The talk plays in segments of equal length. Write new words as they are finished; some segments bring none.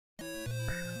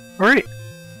Alright,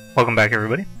 welcome back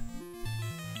everybody.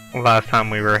 Last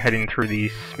time we were heading through the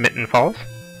Smite Falls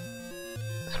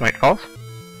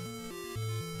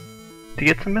to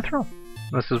get some Mythrill.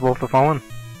 This is Wolf the Fallen.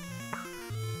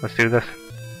 Let's do this.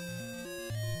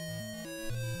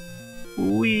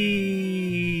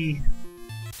 Whee!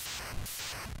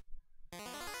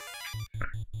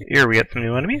 Here we get some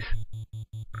new enemies.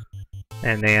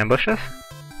 And they ambush us.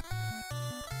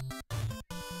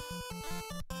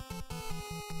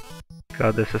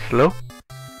 God, this is slow.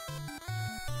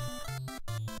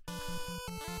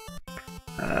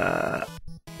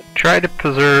 Try to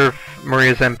preserve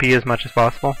Maria's MP as much as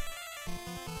possible.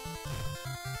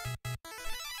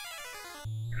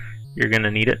 You're gonna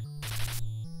need it.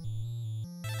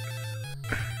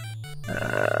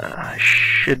 I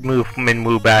should move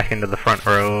Minwoo back into the front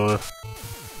row.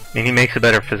 I mean, he makes a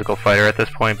better physical fighter at this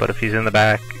point, but if he's in the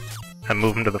back, I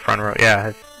move him to the front row. Yeah,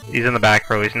 if he's in the back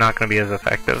row, he's not gonna be as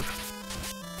effective.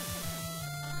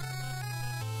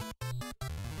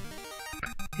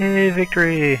 Yay,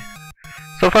 victory!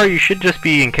 So far you should just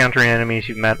be encountering enemies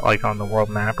you've met like on the world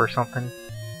map or something.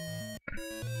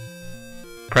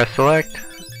 Press select.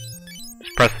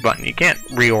 Just press the button. You can't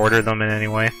reorder them in any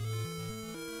way.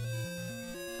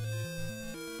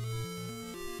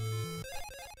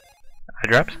 Eye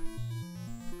drops.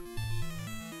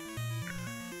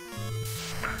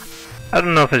 I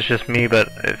don't know if it's just me, but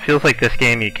it feels like this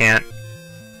game you can't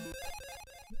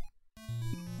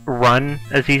run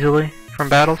as easily from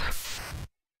battles.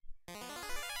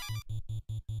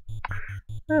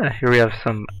 Here we have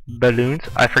some balloons.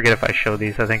 I forget if I showed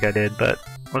these. I think I did, but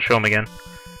I'll show them again.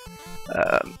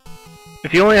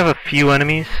 If you only have a few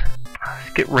enemies,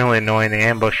 it's get really annoying. They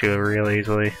ambush you really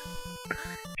easily.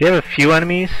 If you have a few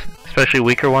enemies, especially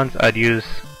weaker ones, I'd use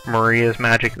Maria's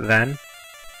magic then,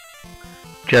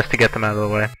 just to get them out of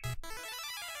the way.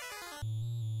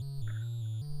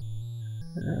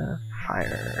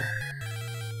 Fire.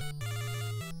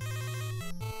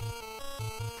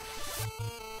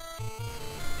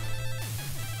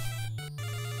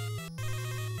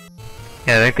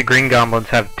 Yeah, I think the green goblins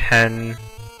have 10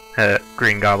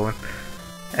 green goblin,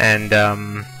 and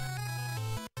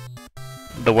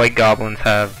the white goblins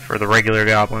have, or the regular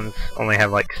goblins only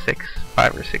have like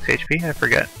 5 or 6 HP, I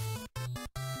forget.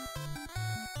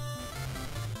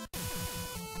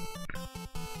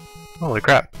 Holy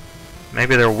crap.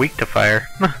 Maybe they're weak to fire.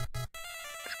 It's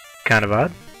kind of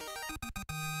odd.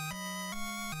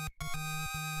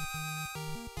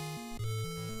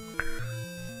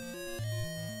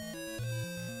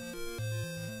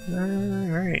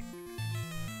 Alright.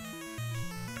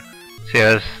 So yeah,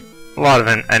 there's a lot of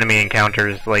enemy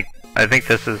encounters. Like, I think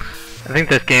this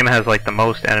game has like the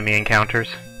most enemy encounters.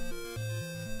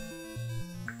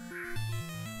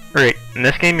 Alright, in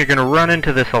this game you're gonna run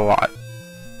into this a lot.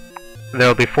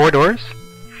 There'll be 4 doors.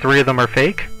 3 of them are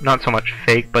fake. Not so much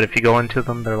fake, but if you go into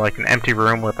them, they're like an empty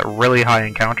room with a really high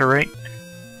encounter rate.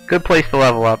 Good place to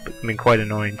level up. It can be quite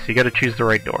annoying, so you gotta choose the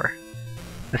right door.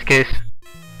 In this case,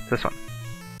 this one.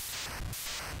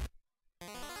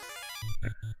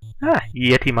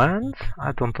 Yeti mans.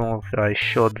 I don't know if I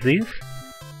showed these.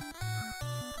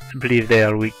 I believe they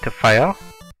are weak to fire.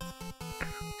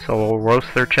 So we'll roast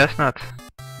their chestnuts.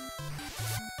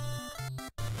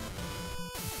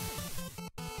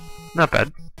 Not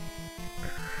bad.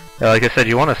 Yeah, like I said,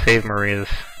 you want to save Maria's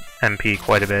MP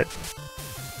quite a bit.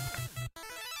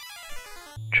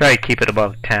 Try to keep it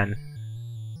above 10.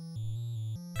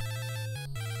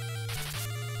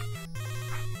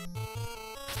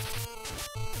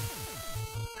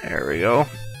 There we go.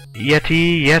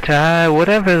 Yeti, Yeti,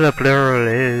 whatever the plural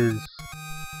is.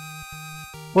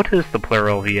 What is the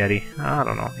plural of Yeti? I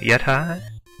don't know. Yeti?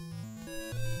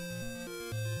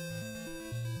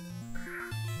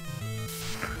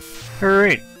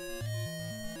 Alright.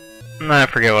 I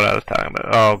forget what I was talking about.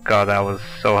 Oh god, that was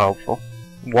so helpful.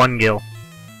 1 gil.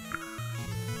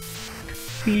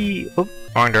 Oh,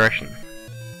 wrong direction.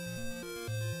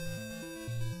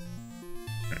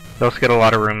 They also get a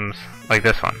lot of rooms like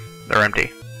this one. They're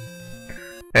empty.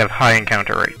 They have high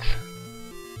encounter rates.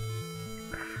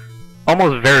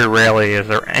 Almost very rarely is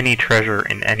there any treasure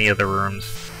in any of the rooms.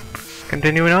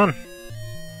 Continuing on.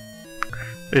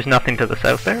 There's nothing to the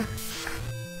south there.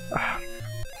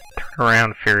 Turn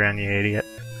around, Firion, you idiot.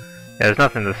 Yeah, there's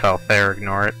nothing to the south there,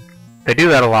 ignore it. They do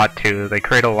that a lot too. They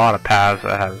create a lot of paths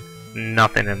that have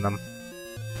nothing in them.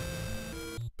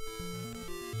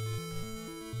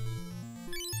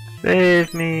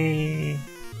 Save me!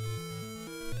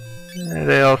 Yeah,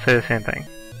 they all say the same thing.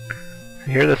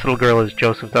 Here, this little girl is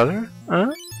Joseph's daughter.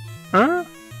 Huh?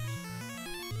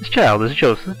 This child is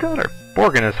Joseph's daughter.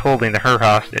 Borgin is holding her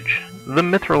hostage. The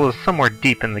Mythrill is somewhere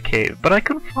deep in the cave, but I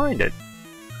couldn't find it.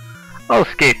 I'll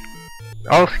escape.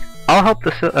 I'll help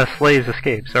the slaves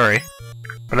escape, sorry.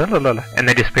 And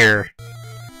they disappear.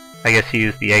 I guess he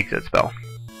used the exit spell.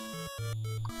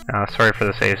 Sorry for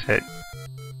the save state.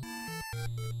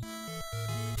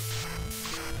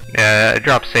 Yeah, I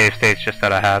drop save states just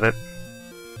out of habit.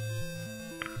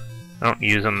 I don't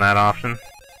use them that often.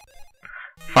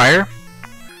 Fire?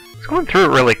 It's going through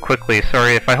it really quickly.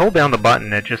 Sorry, if I hold down the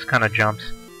button, it just kind of jumps.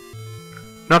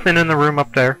 Nothing in the room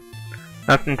up there.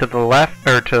 Nothing to the left,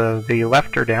 or to the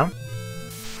left or down.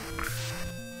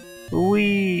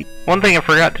 One thing I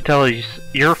forgot to tell you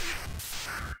is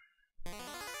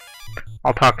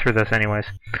I'll talk through this anyways.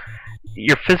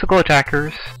 Your physical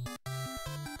attackers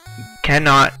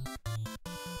cannot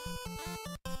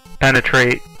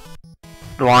penetrate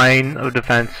the line of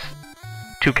defense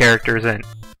 2 characters in.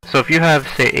 So if you have,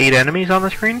 say, 8 enemies on the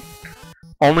screen,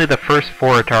 only the first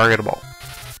 4 are targetable.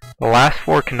 The last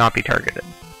 4 cannot be targeted.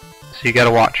 So you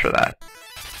gotta watch for that.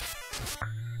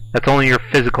 That's only your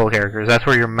physical characters. That's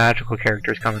where your magical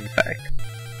characters come into effect.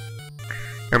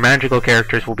 Your magical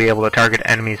characters will be able to target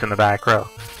enemies in the back row.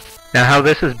 Now how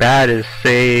this is bad is,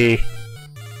 say,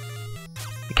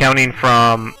 counting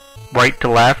from right to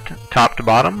left, top to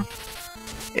bottom.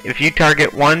 If you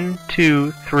target 1,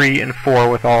 2, 3, and 4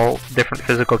 with all different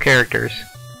physical characters,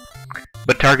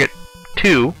 but target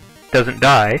 2 doesn't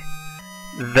die,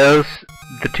 the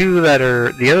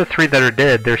other 3 that are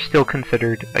dead, they're still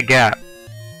considered a gap.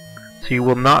 So you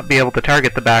will not be able to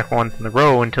target the back ones in the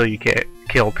row until you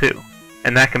kill 2.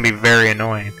 And that can be very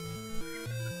annoying.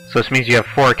 So this means you have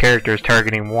 4 characters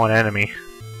targeting 1 enemy.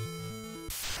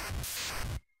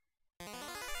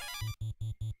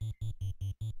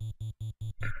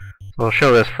 So I'll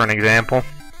show this for an example.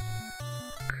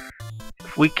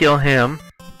 If we kill him,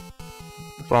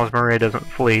 as long as Maria doesn't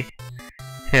flee,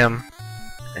 him.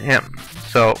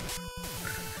 So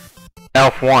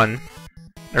Elf 1,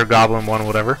 or Goblin 1,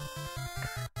 whatever,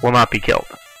 will not be killed.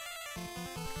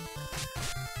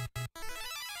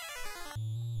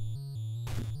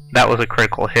 That was a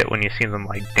critical hit when you see them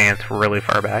like dance really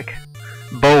far back.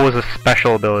 Bow was a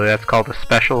special ability. That's called a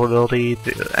special ability.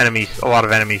 A lot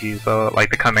of enemies use like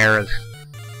the Chimeras,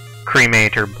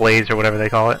 Cremate or Blaze or whatever they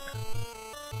call it.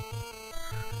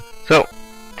 So,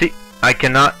 see, I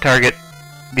cannot target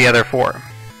the other 4.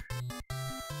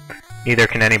 Neither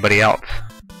can anybody else.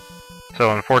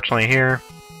 So unfortunately here,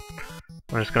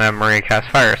 I'm just gonna have Maria cast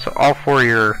fire. So all 4 of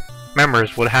your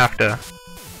members would have to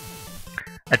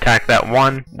attack that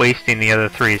one, wasting the other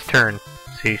 3's turn.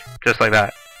 See, just like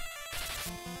that.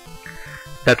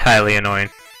 That's highly annoying.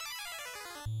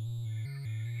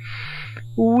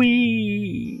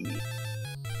 See,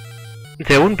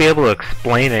 I wouldn't be able to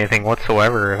explain anything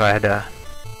whatsoever if I had to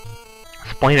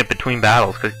explain it between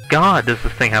battles, because God, does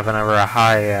this thing have a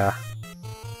high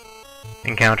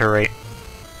encounter rate.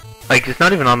 Like, it's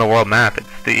not even on the world map,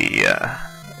 it's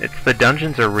the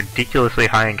dungeons are ridiculously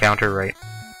high encounter rate.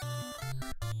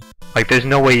 Like, there's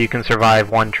no way you can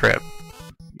survive 1 trip.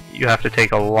 You have to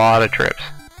take a lot of trips.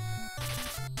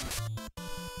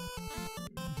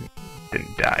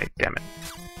 Didn't die, damn it.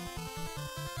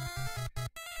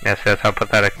 Yes, that's how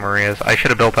pathetic Maria is. I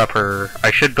should build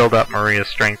up Maria's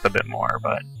strength a bit more,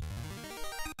 but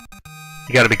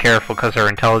you gotta be careful because her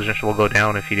intelligence will go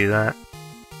down if you do that.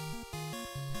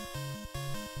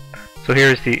 So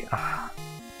here's the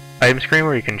item screen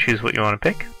where you can choose what you want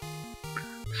to pick.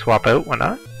 Swap out, why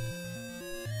not?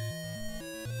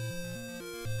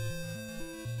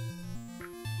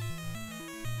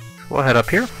 So we'll head up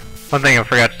here. One thing I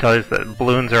forgot to tell you is that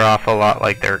balloons are off a lot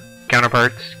like their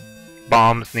counterparts,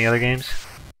 bombs in the other games.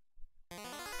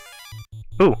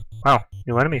 Ooh, wow,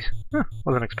 new enemies. Huh,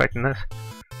 wasn't expecting this.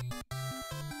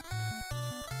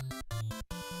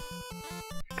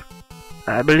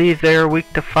 I believe they are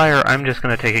weak to fire. I'm just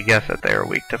going to take a guess that they are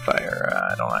weak to fire.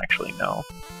 I don't actually know.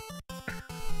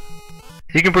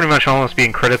 You can pretty much almost be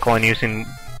critical in using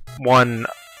one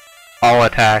all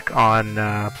attack on,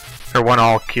 or one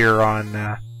all cure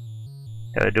on,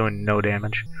 doing no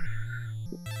damage.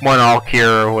 One all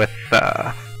cure with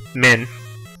Min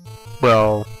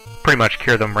will pretty much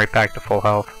cure them right back to full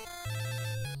health.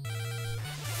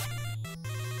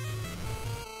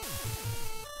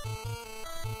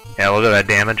 Yeah, look at that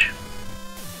damage.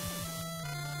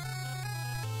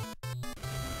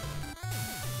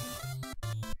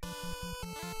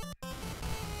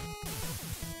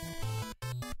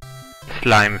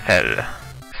 Slimefell.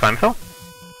 Slimefell?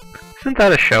 Isn't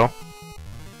that a show?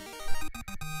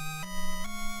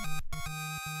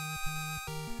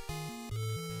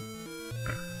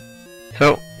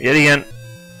 So, yet again,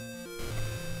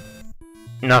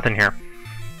 Nothing here.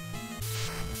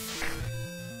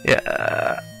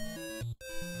 Yeah.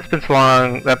 It's been so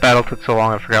long. That battle took so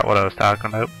long I forgot what I was talking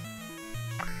about.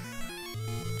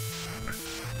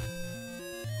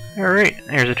 Alright,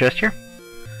 here's a chest here.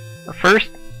 First,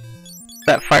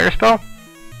 that fire spell.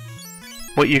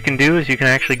 What you can do is you can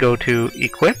actually go to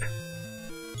equip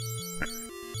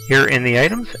here in the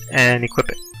items and equip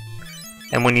it.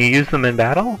 And when you use them in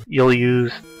battle, you'll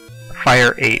use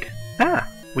fire 8. Ah,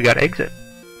 we got exit.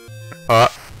 Our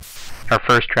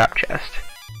first trap chest.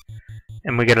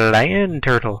 And we get a lion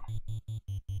turtle.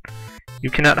 You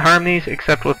cannot harm these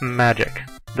except with magic.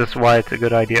 This is why it's a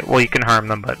good idea. Well, you can harm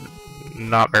them, but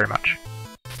not very much.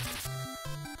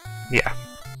 Yeah.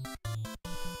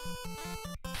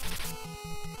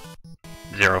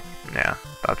 0. Yeah,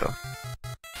 thought so.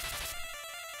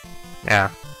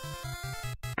 Yeah.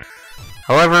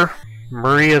 However,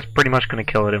 Maria's pretty much going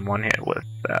to kill it in one hit with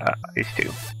these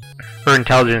two. Her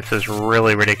intelligence is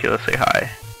really ridiculously high.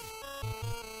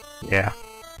 Yeah.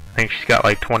 I think she's got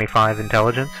like 25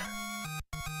 intelligence.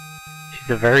 She's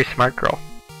a very smart girl.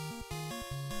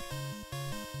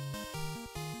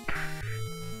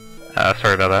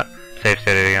 Sorry about that. Save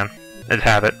state again. It's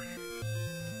habit.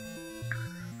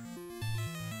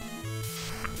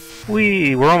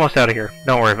 We're almost out of here.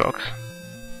 Don't worry, folks.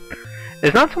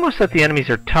 It's not so much that the enemies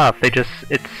are tough, they're just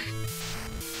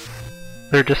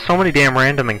so many damn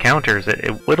random encounters, it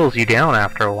whittles you down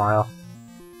after a while.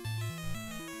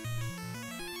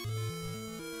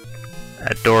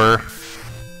 That door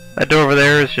over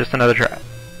there is just another trap.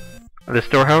 This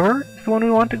door, however, is the one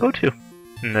we want to go to.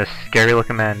 And this scary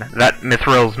looking man. That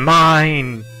Mythrill's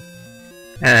mine!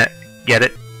 Get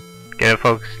it? Get it,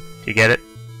 folks? Do you get it?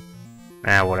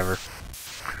 Whatever.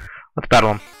 Let's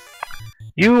battle him.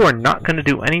 You are not going to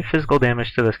do any physical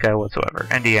damage to this guy whatsoever.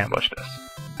 And he ambushed us.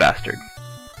 Bastard.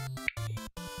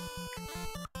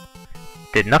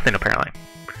 Did nothing, apparently.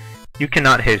 You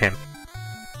cannot hit him.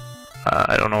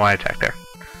 I don't know why I attacked there.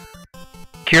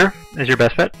 Cure is your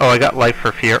best bet. Oh, I got life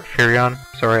for Firion.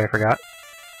 Sorry, I forgot.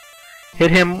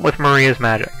 Hit him with Maria's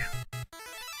magic.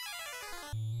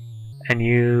 And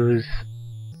use...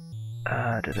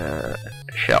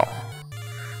 Shell.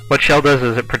 What Shell does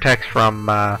is it protects from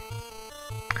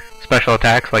special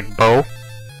attacks like bow.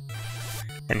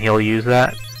 And he'll use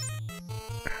that.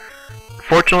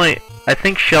 Fortunately, I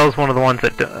think Shell's one of the ones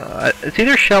that... it's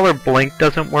either Shell or Blink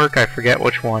doesn't work, I forget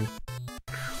which one.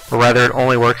 Or rather, it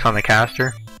only works on the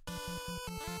caster.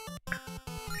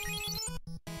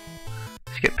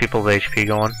 Let's get people's HP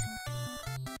going.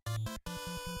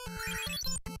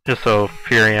 Just so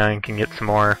Firion can get some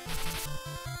more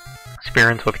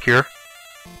experience with Cure.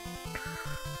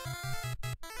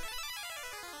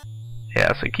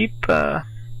 Yeah, so keep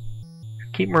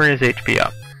Maria's HP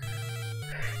up.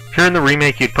 If you're in the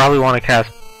remake, you'd probably want to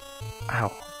cast...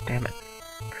 Ow, damn it.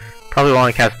 Probably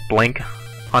want to cast Blink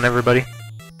on everybody.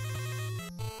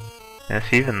 Yes,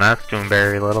 even that's doing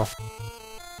very little.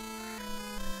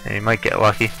 And you might get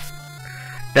lucky.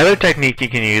 The other technique you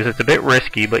can use, it's a bit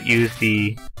risky, but use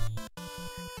the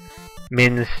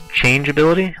Min's change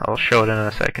ability. I'll show it in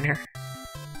a second here.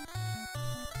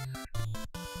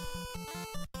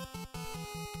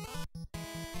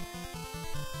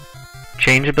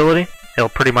 Change ability. It'll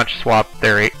pretty much swap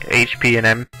their HP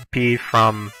and MP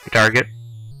from the target.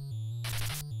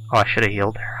 Oh, I should have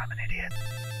healed there. I'm an idiot.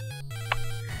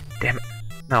 Damn it.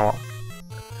 No, well.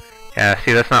 Yeah,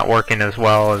 see, that's not working as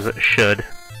well as it should.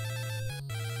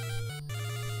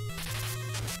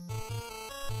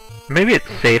 Maybe it's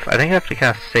safe. I think I have to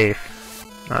cast safe,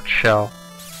 not shell.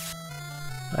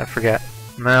 I forget.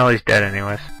 No, he's dead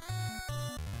anyways.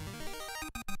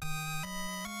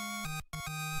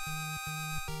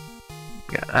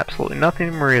 Got absolutely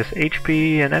nothing. Maria's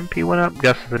HP and MP went up.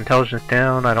 Gus's intelligence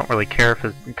down. I don't really care if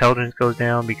his intelligence goes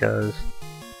down because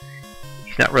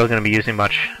he's not really going to be using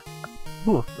much.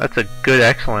 Ooh, that's a good,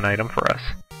 excellent item for us.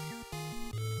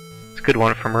 It's a good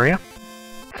one for Maria.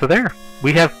 So there,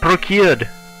 we have procured,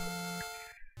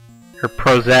 or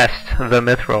possessed the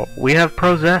Mythrill. We have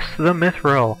possessed the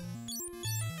Mythrill.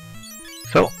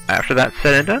 So, after that's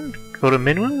said and done, go to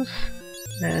menus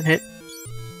and hit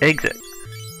exit.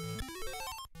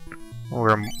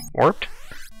 We're warped.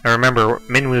 Now remember,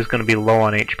 Minwu is going to be low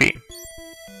on HP.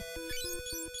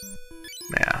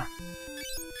 Yeah.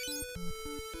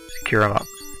 Secure him up.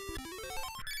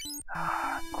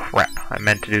 Ah, crap. I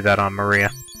meant to do that on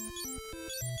Maria.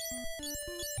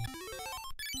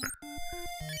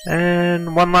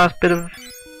 And one last bit of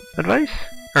advice.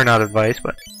 Or not advice,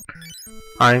 but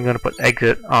I'm going to put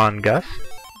exit on Gus.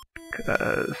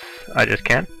 Because I just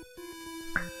can.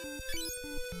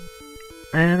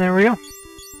 And there we go.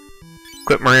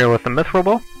 Equip Maria with the Mythrill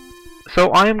Bow.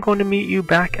 So I am going to meet you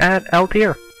back at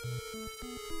Altier.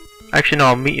 Actually, no,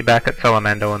 I'll meet you back at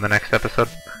Salamando in the next episode.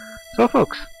 So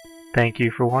folks, thank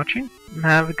you for watching, and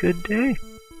have a good day.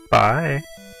 Bye.